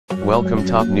Welcome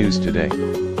top news today.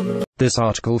 This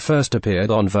article first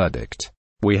appeared on Verdict.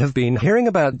 We have been hearing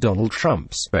about Donald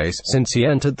Trump's base since he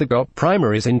entered the GOP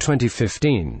primaries in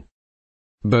 2015.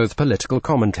 Both political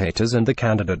commentators and the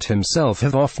candidate himself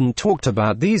have often talked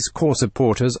about these core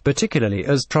supporters, particularly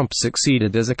as Trump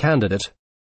succeeded as a candidate.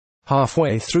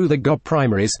 Halfway through the GOP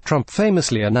primaries, Trump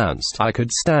famously announced, "I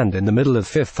could stand in the middle of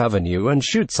Fifth Avenue and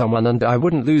shoot someone and I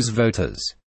wouldn't lose voters."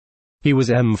 He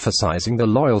was emphasizing the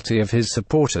loyalty of his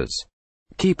supporters.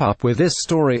 Keep up with this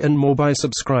story and more by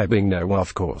subscribing now.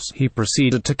 Of course, he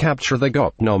proceeded to capture the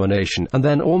GOP nomination, and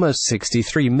then almost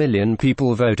 63 million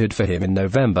people voted for him in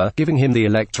November, giving him the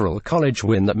Electoral College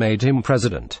win that made him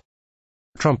president.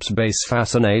 Trump's base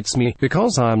fascinates me,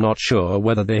 because I am not sure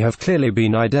whether they have clearly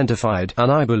been identified,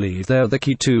 and I believe they're the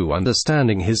key to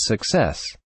understanding his success.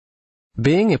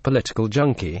 Being a political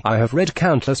junkie, I have read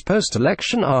countless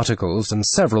post-election articles and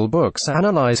several books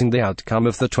analyzing the outcome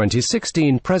of the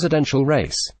 2016 presidential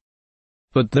race.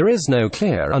 But there is no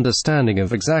clear understanding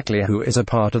of exactly who is a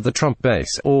part of the Trump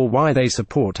base, or why they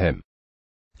support him.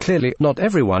 Clearly, not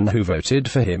everyone who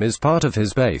voted for him is part of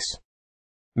his base.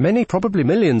 Many, probably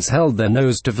millions, held their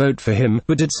nose to vote for him,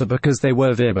 but did so because they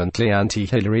were vehemently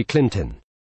anti-Hillary Clinton.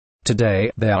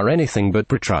 Today, they are anything but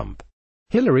pro-Trump.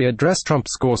 Hillary addressed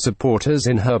Trump's core supporters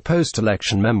in her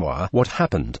post-election memoir, What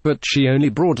Happened, but she only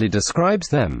broadly describes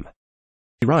them.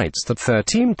 She writes that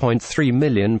 13.3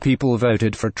 million people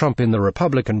voted for Trump in the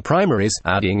Republican primaries,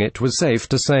 adding it was safe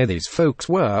to say these folks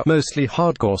were mostly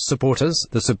hardcore supporters,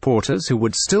 the supporters who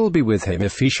would still be with him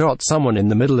if he shot someone in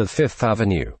the middle of Fifth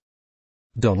Avenue.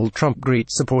 Donald Trump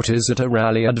greets supporters at a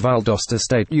rally at Valdosta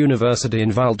State University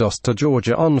in Valdosta,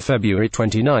 Georgia on February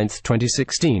 29,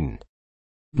 2016.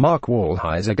 Mark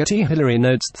Walheiser Getty Hillary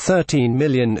notes, 13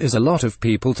 million is a lot of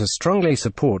people to strongly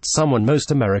support someone most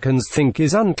Americans think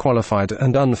is unqualified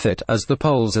and unfit, as the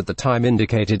polls at the time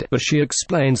indicated, but she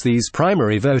explains these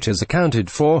primary voters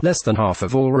accounted for less than half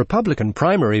of all Republican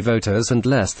primary voters and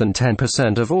less than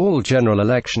 10% of all general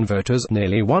election voters.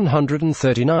 Nearly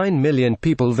 139 million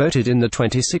people voted in the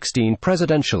 2016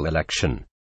 presidential election.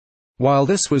 While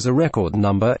this was a record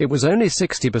number, it was only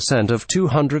 60% of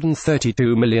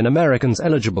 232 million Americans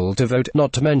eligible to vote,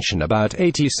 not to mention about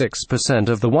 86%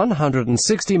 of the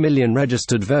 160 million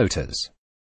registered voters.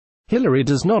 Hillary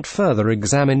does not further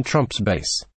examine Trump's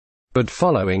base. But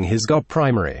following his GOP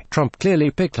primary, Trump clearly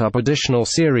picked up additional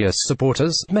serious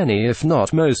supporters, many if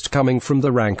not most coming from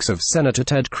the ranks of Senator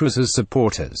Ted Cruz's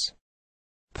supporters.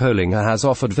 Polling has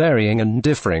offered varying and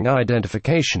differing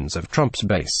identifications of Trump's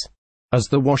base. As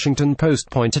the Washington Post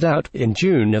pointed out, in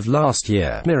June of last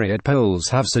year, myriad polls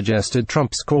have suggested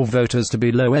Trump's core voters to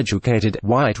be low-educated,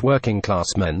 white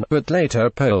working-class men, but later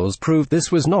polls proved this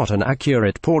was not an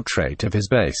accurate portrait of his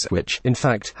base, which, in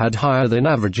fact, had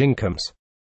higher-than-average incomes.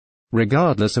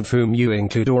 Regardless of whom you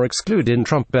include or exclude in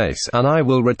Trump base, and I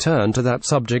will return to that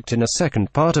subject in a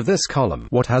second part of this column,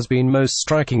 what has been most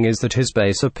striking is that his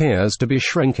base appears to be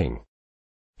shrinking.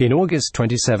 In August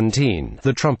 2017,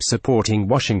 the Trump-supporting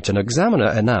Washington Examiner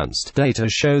announced data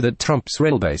show that Trump's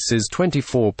real base is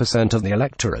 24% of the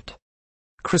electorate.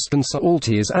 Kristen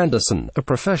Saltis Anderson, a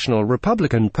professional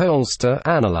Republican pollster,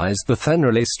 analyzed the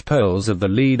then-released polls of the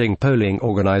leading polling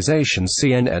organizations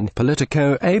CNN,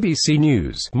 Politico, ABC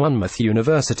News, Monmouth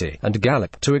University, and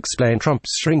Gallup to explain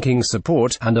Trump's shrinking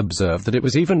support, and observed that it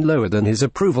was even lower than his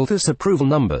approval-disapproval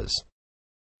numbers.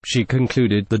 She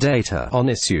concluded the data on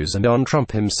issues and on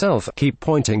Trump himself keep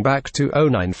pointing back to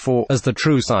 2009 as the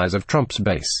true size of Trump's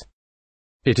base.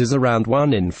 It is around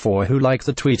 1 in 4 who like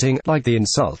the tweeting, like the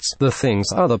insults, the things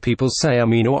other people say are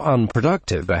mean or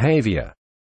unproductive behavior.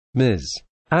 Ms.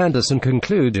 Anderson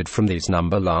concluded from these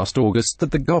numbers last August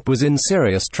that the GOP was in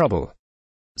serious trouble.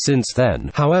 Since then,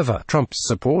 however, Trump's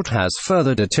support has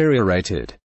further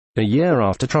deteriorated. A year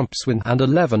after Trump's win, and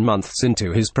 11 months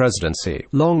into his presidency,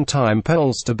 longtime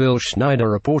pollster Bill Schneider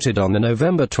reported on the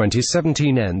November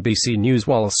 2017 NBC News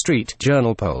Wall Street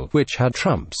Journal poll, which had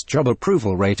Trump's job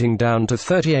approval rating down to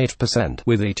 38%,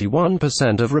 with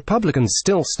 81% of Republicans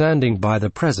still standing by the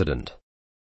president.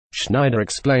 Schneider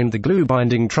explained the glue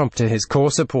binding Trump to his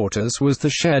core supporters was the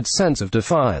shared sense of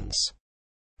defiance.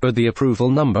 But the approval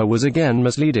number was again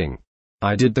misleading.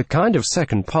 I did the kind of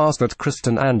second pass that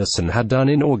Kristen Anderson had done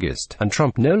in August, and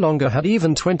Trump no longer had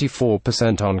even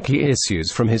 24% on key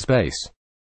issues from his base.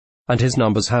 And his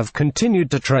numbers have continued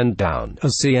to trend down,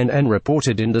 as CNN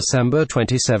reported in December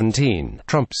 2017,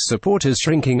 Trump's support is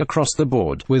shrinking across the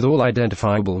board, with all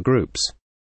identifiable groups.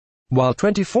 While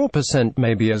 24%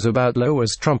 may be as about low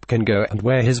as Trump can go and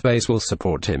where his base will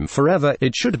support him forever,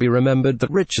 it should be remembered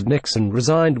that Richard Nixon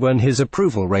resigned when his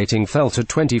approval rating fell to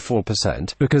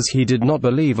 24% because he did not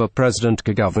believe a president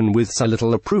could govern with so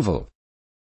little approval.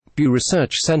 Pew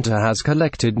Research Center has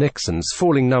collected Nixon's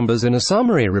falling numbers in a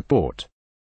summary report.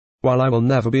 While I will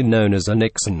never be known as a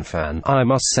Nixon fan, I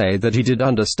must say that he did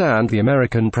understand the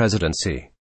American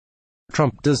presidency.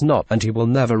 Trump does not, and he will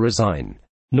never resign.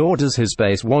 Nor does his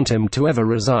base want him to ever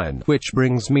resign, which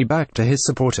brings me back to his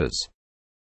supporters.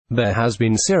 There has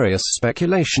been serious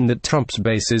speculation that Trump's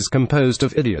base is composed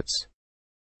of idiots.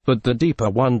 But the deeper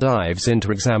one dives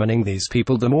into examining these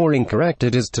people, the more incorrect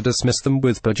it is to dismiss them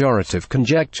with pejorative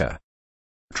conjecture.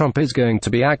 Trump is going to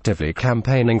be actively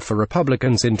campaigning for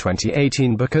Republicans in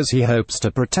 2018 because he hopes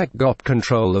to protect GOP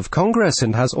control of Congress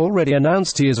and has already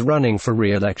announced he is running for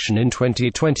re-election in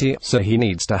 2020, so he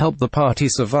needs to help the party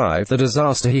survive the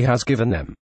disaster he has given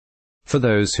them. For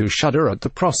those who shudder at the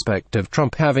prospect of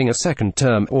Trump having a second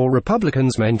term or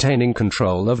Republicans maintaining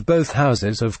control of both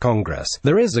houses of Congress,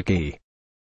 there is a key.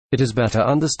 It is better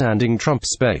understanding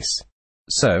Trump's base.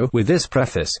 So, with this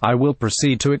preface, I will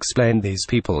proceed to explain these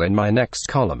people in my next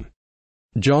column.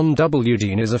 John W.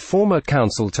 Dean is a former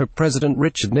counsel to President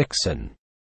Richard Nixon.